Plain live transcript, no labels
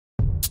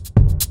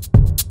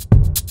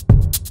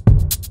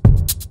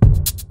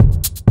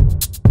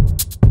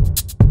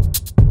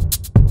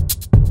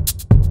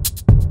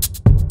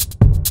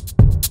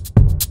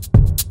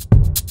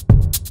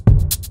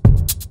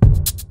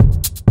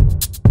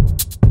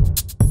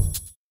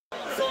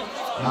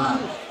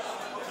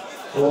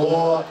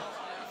Och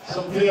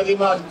som tredje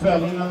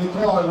matchkväll innan vi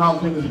tar en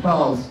halvtimmes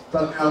paus så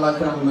att alla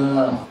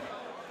kan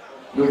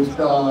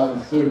lufta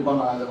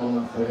struparna eller vad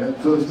man säger,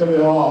 så ska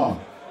vi ha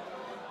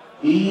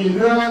i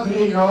röd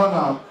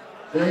ringhörna,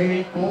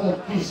 väg på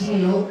 80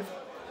 kilo,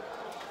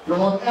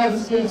 från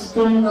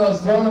Eskilstuna,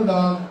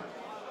 Sörmland,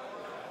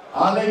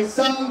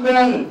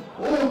 Alexander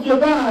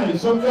Åkerberg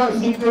som gör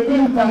sin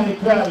debut här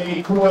ikväll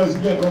i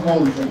KSG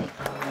Promotion.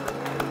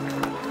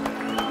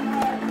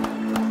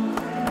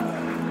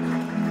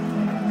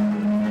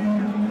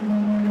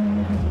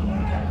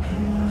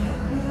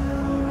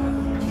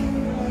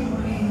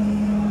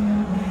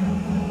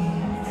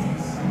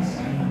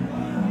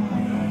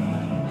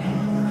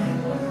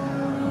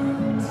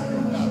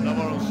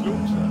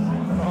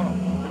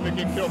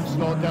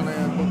 Kroppsslag kan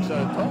en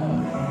boxare ta?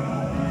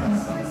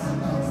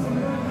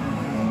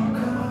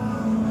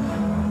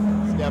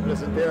 Ska jag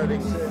presentera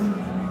ringserien?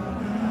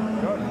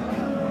 Gör det.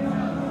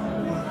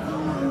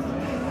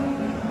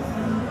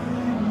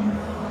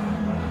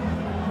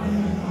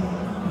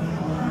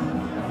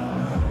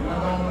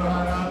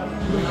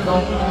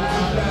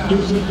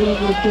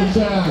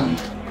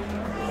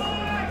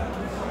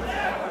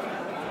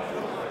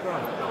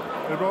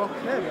 Är det bra?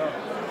 Det är bra.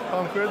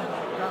 Handskydd?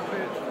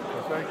 Handskydd.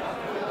 Perfekt.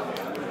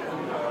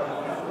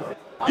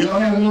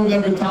 Jag är en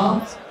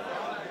debutant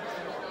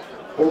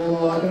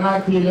och den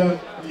här killen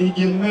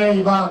ligger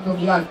mig varmt om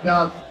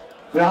hjärtat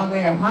för han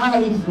är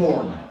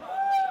härifrån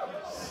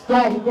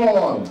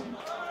Stockholm.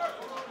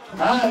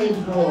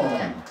 Härifrån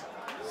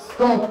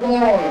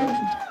Stockholm.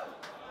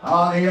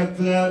 Han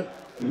heter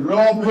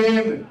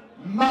Robin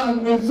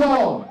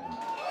Magnusson.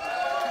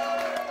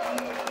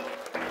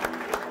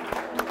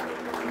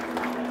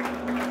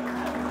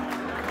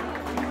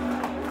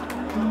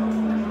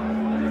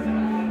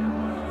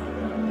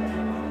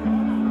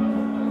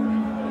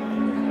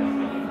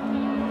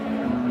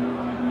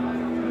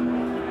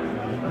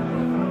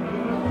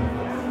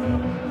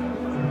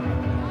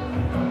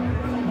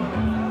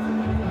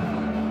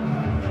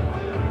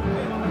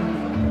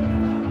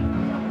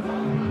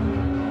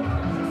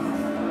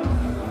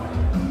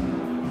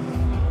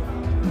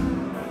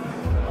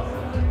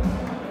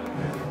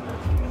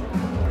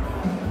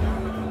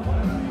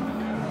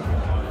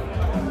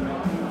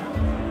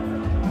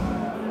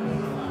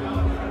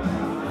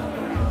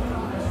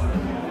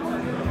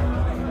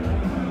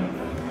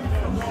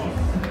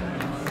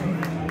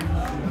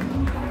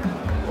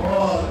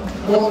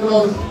 Låt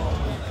oss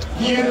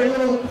ge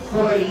det upp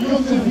för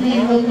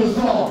Josefin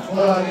Åkesson och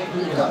här i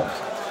Kviga.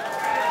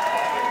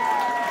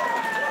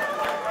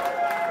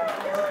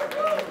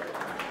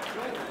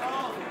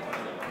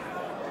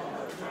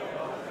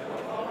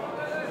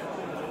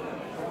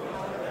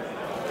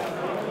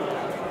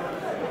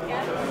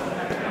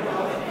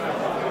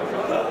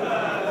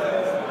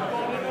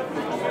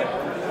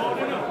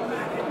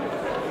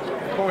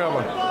 Kom igen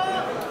bara.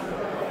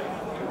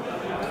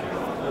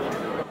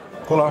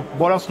 Kolla,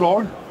 bara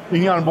slag.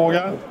 Inga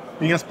armbågar,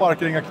 inga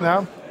sparkar, inga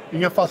knän,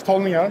 inga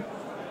fasthållningar.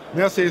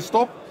 När jag säger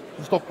stopp,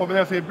 så stoppar vi. När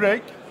jag säger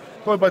break,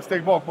 då är det bara ett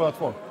steg bak båda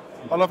två.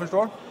 Alla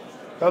förstår?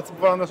 Alltså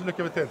på varandra så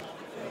lyckas vi till.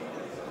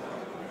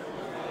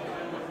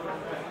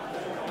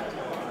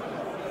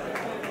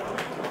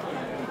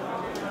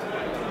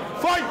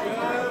 Fight!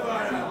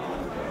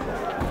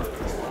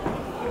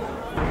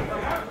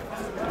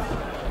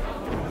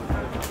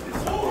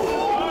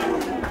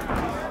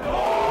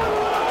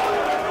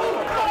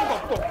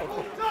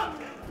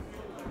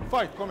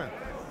 Fight, kom igen.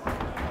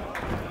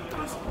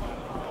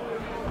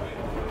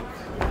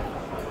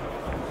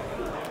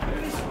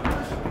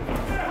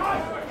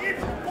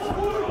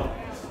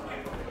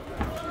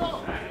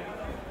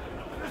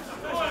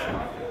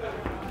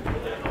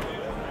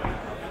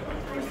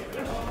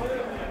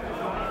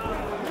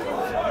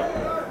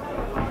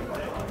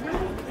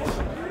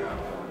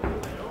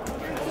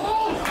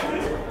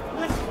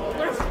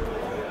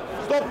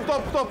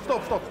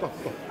 Stopp.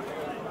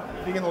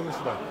 Ingen hållning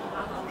sådär.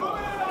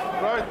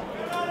 Right.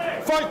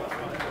 Fight!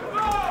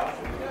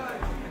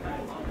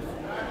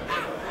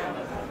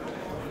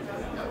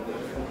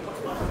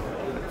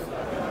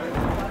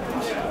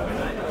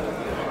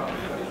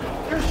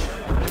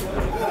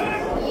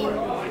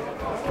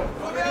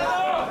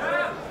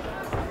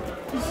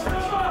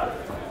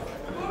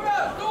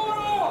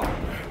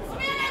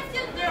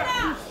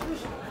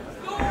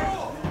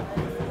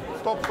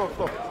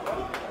 Stopp.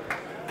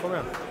 Kom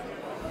igen.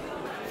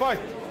 Fight!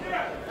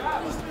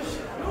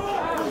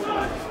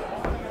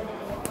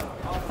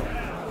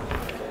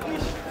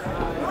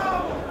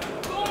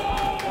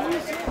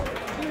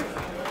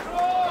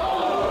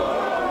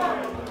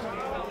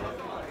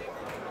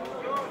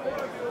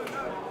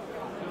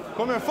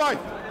 Kom igen, fight!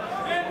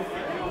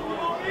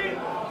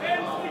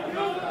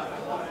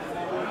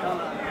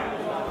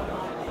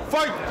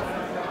 Fight!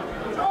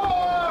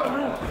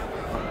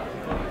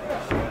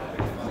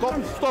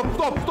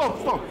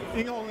 Stopp!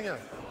 Inga hållningar.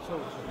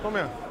 Kom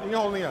igen, inga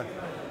hållningar.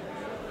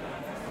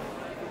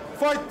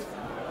 Fight!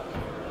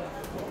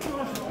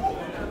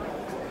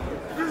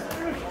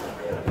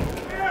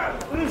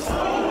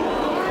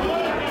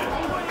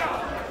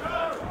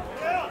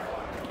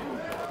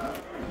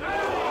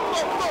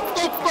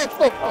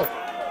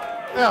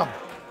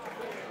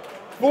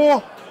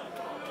 2,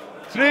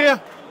 3,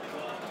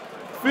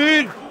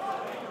 4,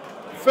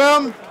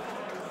 5,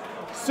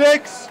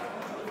 6,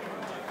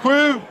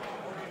 7,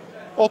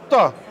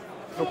 8.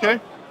 Okej?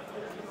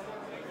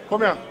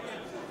 Kom igen.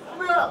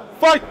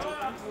 Fight!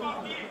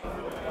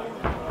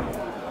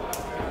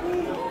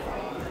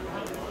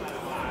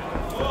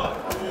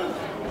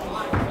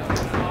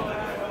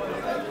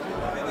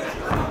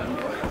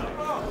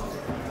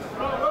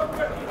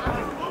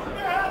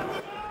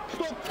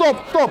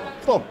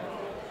 Stopp!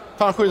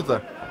 Han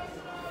skjuter.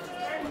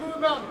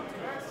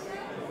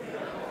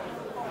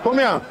 Kom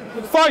igen.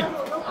 Fight!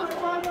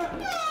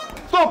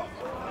 Stopp!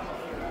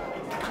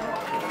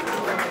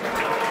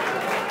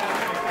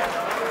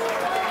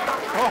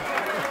 Ja.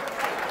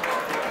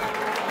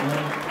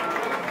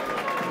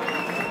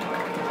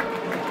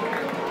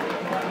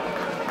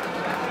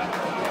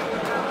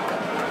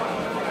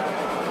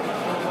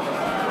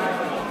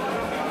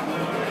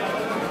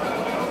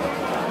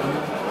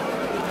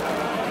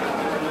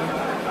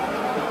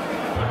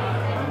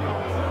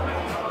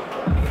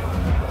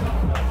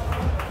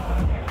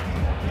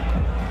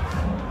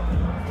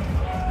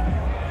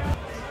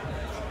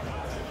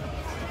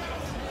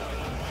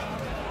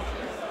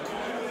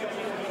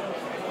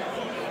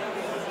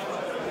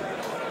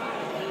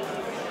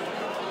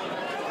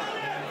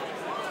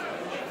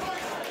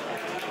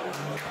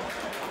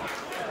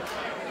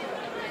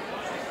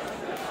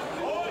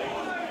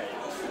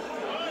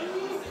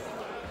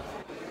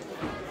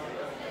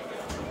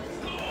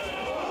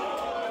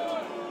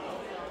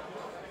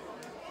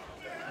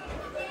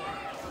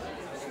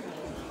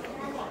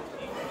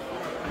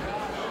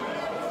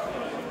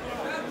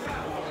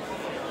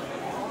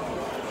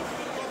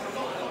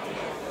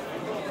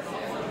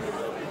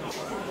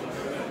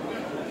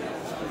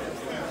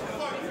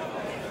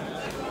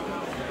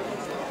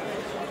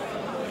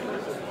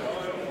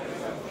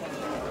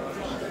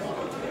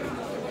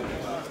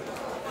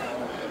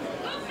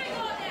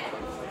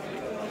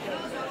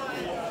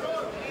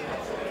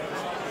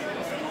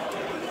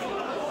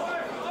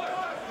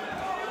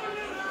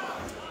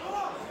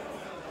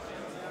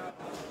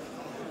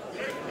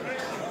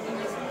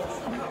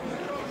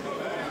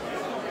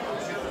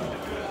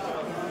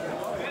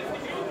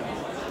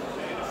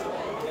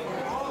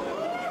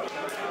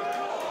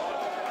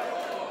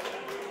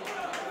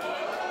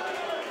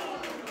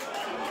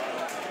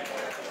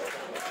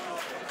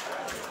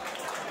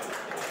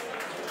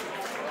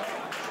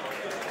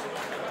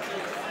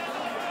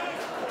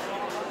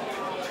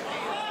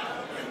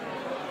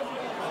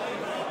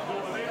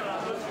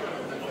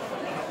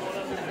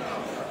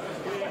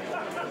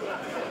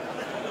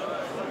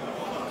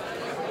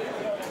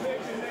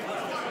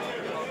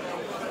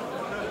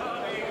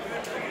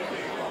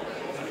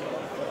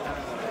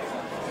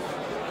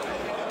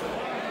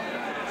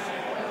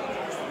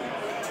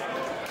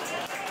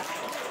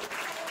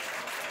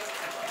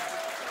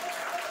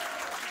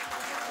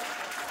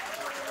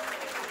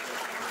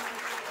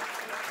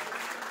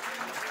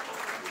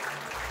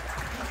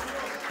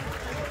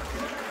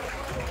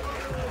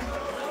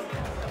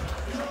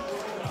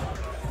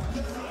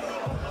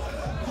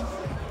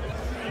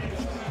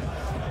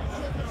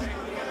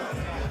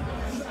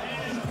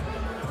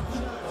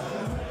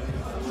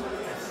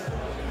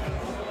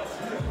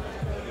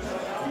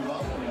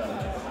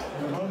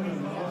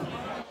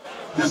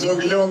 Det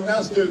såg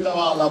lugnast ut av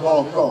alla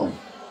bakom.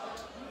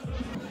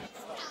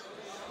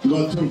 Du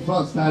var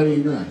tuffast här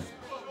inne.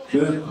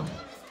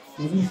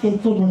 Vi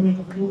stoppar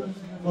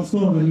man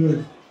står med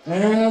nu.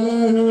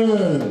 Eller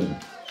hur?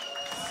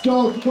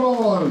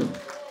 Stockholm!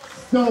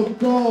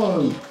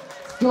 Stockholm!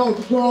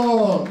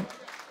 Stockholm!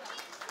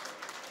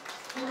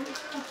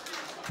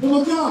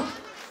 Tillbaka!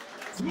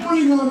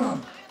 Smålingarna!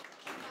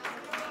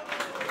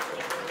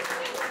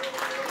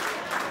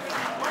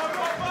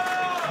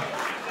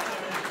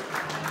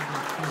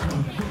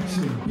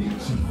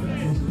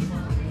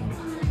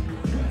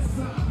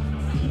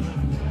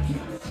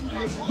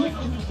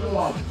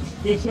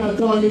 Vi ska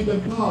ta en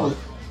liten paus.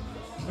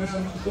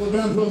 Och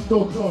den från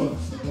Stockholm.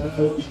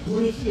 På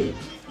riktigt.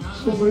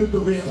 Han kommer ut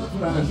och veta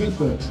på det här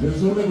sättet. Det är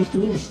så väldigt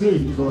stor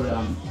stryk i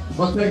början.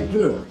 Vad tänkte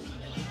du?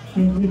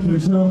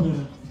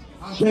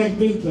 Han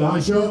tänkte inte,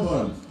 han kör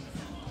bara.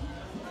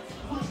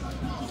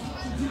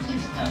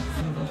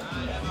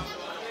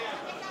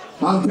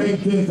 Han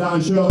tänkte inte,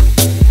 han kör.